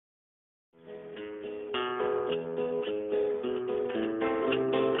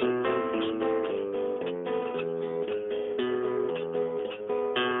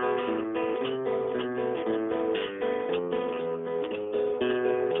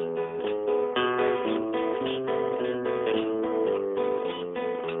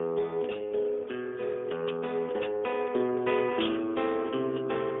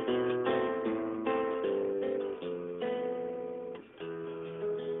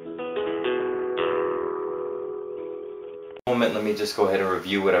moment, let me just go ahead and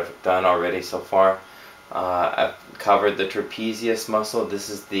review what I've done already so far. I've covered the trapezius muscle. This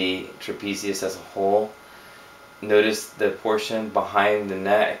is the trapezius as a whole. Notice the portion behind the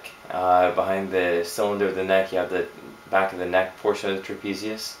neck, behind the cylinder of the neck. You have the back of the neck portion of the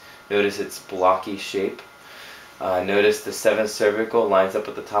trapezius. Notice its blocky shape. Notice the 7th cervical lines up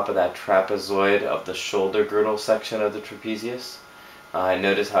at the top of that trapezoid of the shoulder girdle section of the trapezius.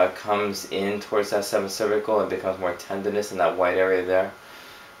 Notice how it comes in towards that 7th cervical and becomes more tendinous in that white area there.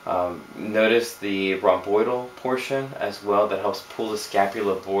 Notice the rhomboidal portion as well that helps pull the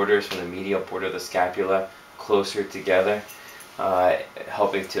scapula borders from the medial border of the scapula closer together,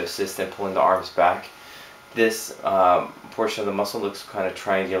 helping to assist in pulling the arms back. This portion of the muscle looks kind of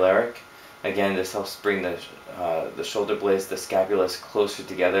triangularic. Again, this helps bring the shoulder blades, the scapulas closer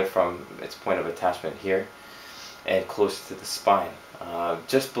together from its point of attachment here and closer to the spine.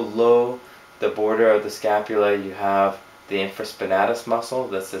 Just below the border of the scapula you have the infraspinatus muscle,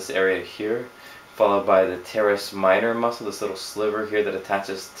 that's this area here, followed by the teres minor muscle, this little sliver here that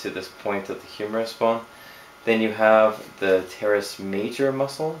attaches to this point of the humerus bone. Then you have the teres major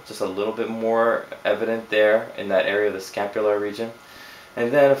muscle, just a little bit more evident there in that area of the scapular region.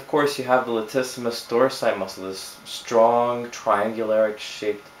 And then of course you have the latissimus dorsi muscle, this strong triangularic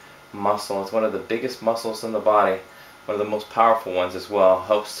shaped muscle. It's one of the biggest muscles in the body, one of the most powerful ones as well.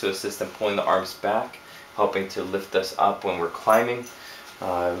 Helps to assist in pulling the arms back, helping to lift us up when we're climbing.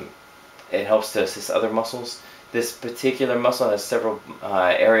 It helps to assist other muscles. This particular muscle has several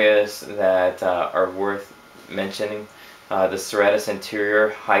areas that are worth mentioning. The serratus anterior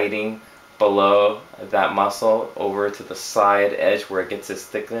hiding below that muscle over to the side edge where it gets its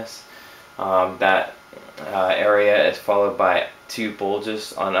thickness. That area is followed by 2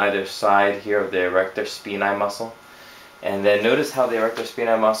 bulges on either side here of the erector spinae muscle. And then notice how the erector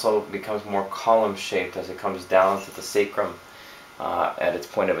spinae muscle becomes more column shaped as it comes down to the sacrum at its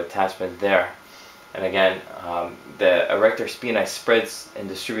point of attachment there. And again, the erector spinae spreads and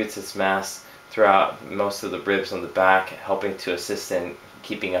distributes its mass throughout most of the ribs on the back, helping to assist in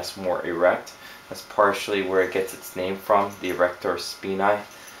keeping us more erect. That's partially where it gets its name from, the erector spinae.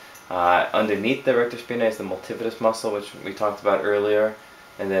 Underneath the erector spinae is the multifidus muscle, which we talked about earlier.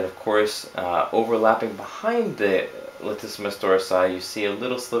 And then of course, overlapping behind the latissimus dorsi, you see a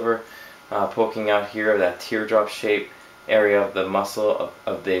little sliver poking out here, that teardrop shape area of the muscle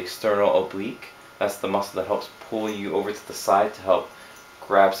of the external oblique. That's the muscle that helps pull you over to the side to help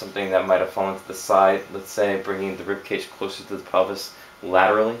grab something that might have fallen to the side, let's say, bringing the ribcage closer to the pelvis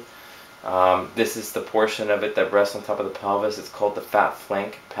laterally. This is the portion of it that rests on top of the pelvis. It's called the fat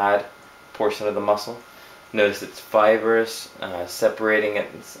flank pad portion of the muscle. Notice its fibers separating it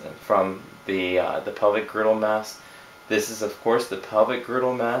from the pelvic girdle mass. This is of course the pelvic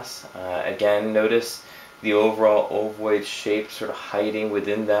girdle mass. Again, notice the overall ovoid shape sort of hiding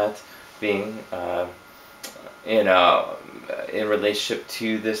within that, being in relationship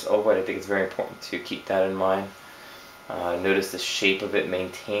to this ovoid. I think it's very important to keep that in mind. Notice the shape of it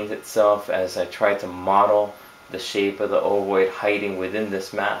maintains itself as I try to model the shape of the ovoid hiding within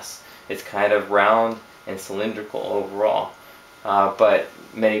this mass. It's kind of round and cylindrical overall, but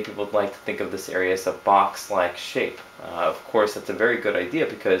many people like to think of this area as a box-like shape. Of course, that's a very good idea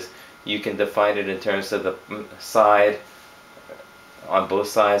because you can define it in terms of the side, on both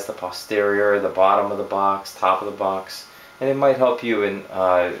sides, the posterior, the bottom of the box, top of the box, and it might help you in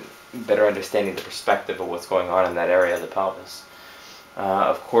better understanding the perspective of what's going on in that area of the pelvis.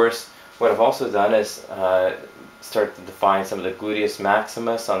 Of course, what I've also done is start to define some of the gluteus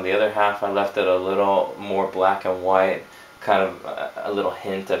maximus. On the other half, I left it a little more black and white, kind of a little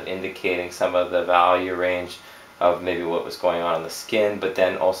hint of indicating some of the value range of maybe what was going on in the skin, but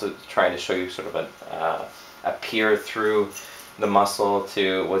then also trying to show you sort of a peer through the muscle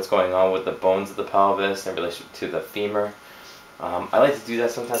to what's going on with the bones of the pelvis in relation to the femur. I like to do that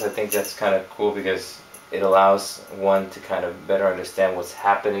sometimes. I think that's kind of cool because it allows one to kind of better understand what's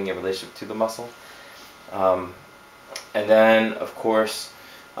happening in relationship to the muscle. And then, of course,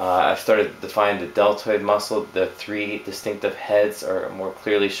 I've started to define the deltoid muscle. The 3 distinctive heads are more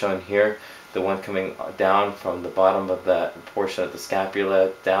clearly shown here. The one coming down from the bottom of that portion of the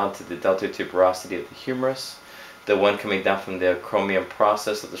scapula down to the deltoid tuberosity of the humerus. The one coming down from the acromion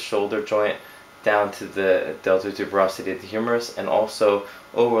process of the shoulder joint down to the deltoid tuberosity of the humerus, and also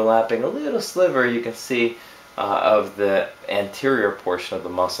overlapping a little sliver you can see of the anterior portion of the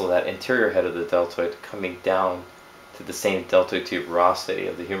muscle, that interior head of the deltoid coming down to the same deltoid tuberosity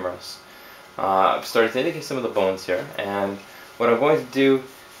of the humerus. I've started to indicate some of the bones here, and what I'm going to do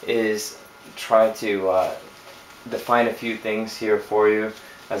is try to define a few things here for you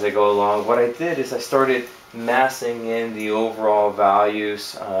as I go along. What I did is I started massing in the overall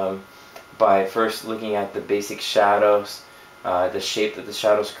values by first looking at the basic shadows, the shape that the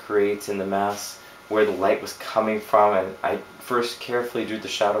shadows creates in the mass, where the light was coming from, and I first carefully drew the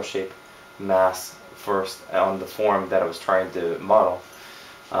shadow shape mass first on the form that I was trying to model,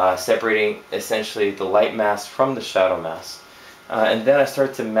 separating essentially the light mass from the shadow mass. And then I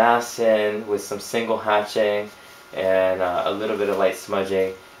started to mass in with some single hatching and a little bit of light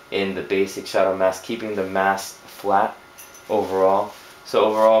smudging in the basic shadow mass, keeping the mass flat overall. So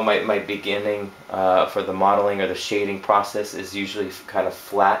overall my beginning for the modeling or the shading process is usually kind of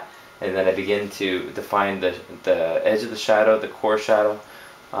flat, and then I begin to define the edge of the shadow, the core shadow,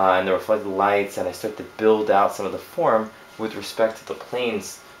 and the reflected lights, and I start to build out some of the form with respect to the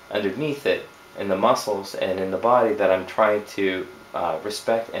planes underneath it and the muscles and in the body that I'm trying to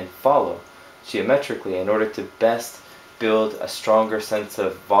respect and follow geometrically in order to best build a stronger sense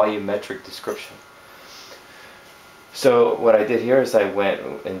of volumetric description. So what I did here is I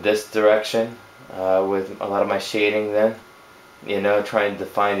went in this direction with a lot of my shading then, trying to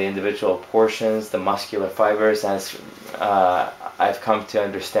define the individual portions, the muscular fibers, as I've come to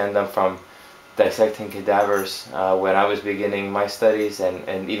understand them from dissecting cadavers when I was beginning my studies,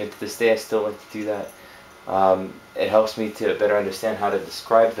 and even to this day I still like to do that. It helps me to better understand how to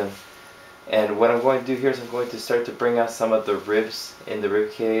describe them. And what I'm going to do here is I'm going to start to bring out some of the ribs in the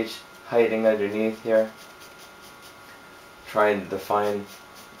rib cage hiding underneath here. Trying to define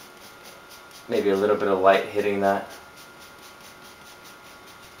maybe a little bit of light hitting that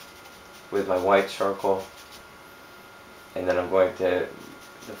with my white charcoal. And then I'm going to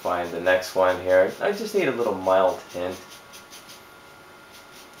define the next one here. I just need a little mild hint.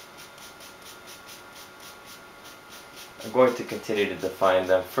 I'm going to continue to define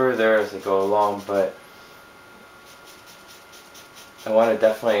them further as I go along, but I want to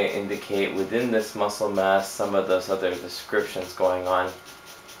definitely indicate within this muscle mass some of those other descriptions going on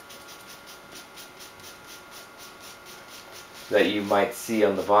that you might see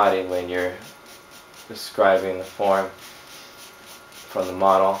on the body when you're describing the form from the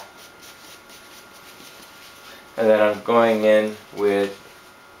model. And then I'm going in with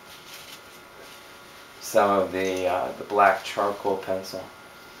some of the black charcoal pencil.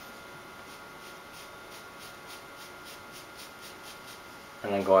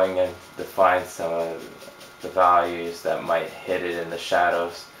 And I'm going in to define some of the values that might hit it in the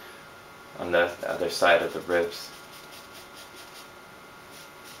shadows on the other side of the ribs.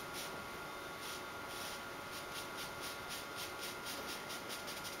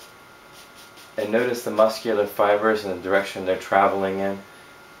 And notice the muscular fibers and the direction they're traveling in,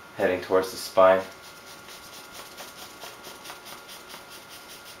 heading towards the spine.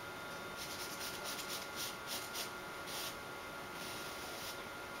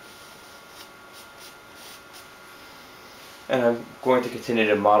 And I'm going to continue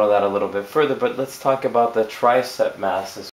to model that a little bit further, but let's talk about the tricep masses.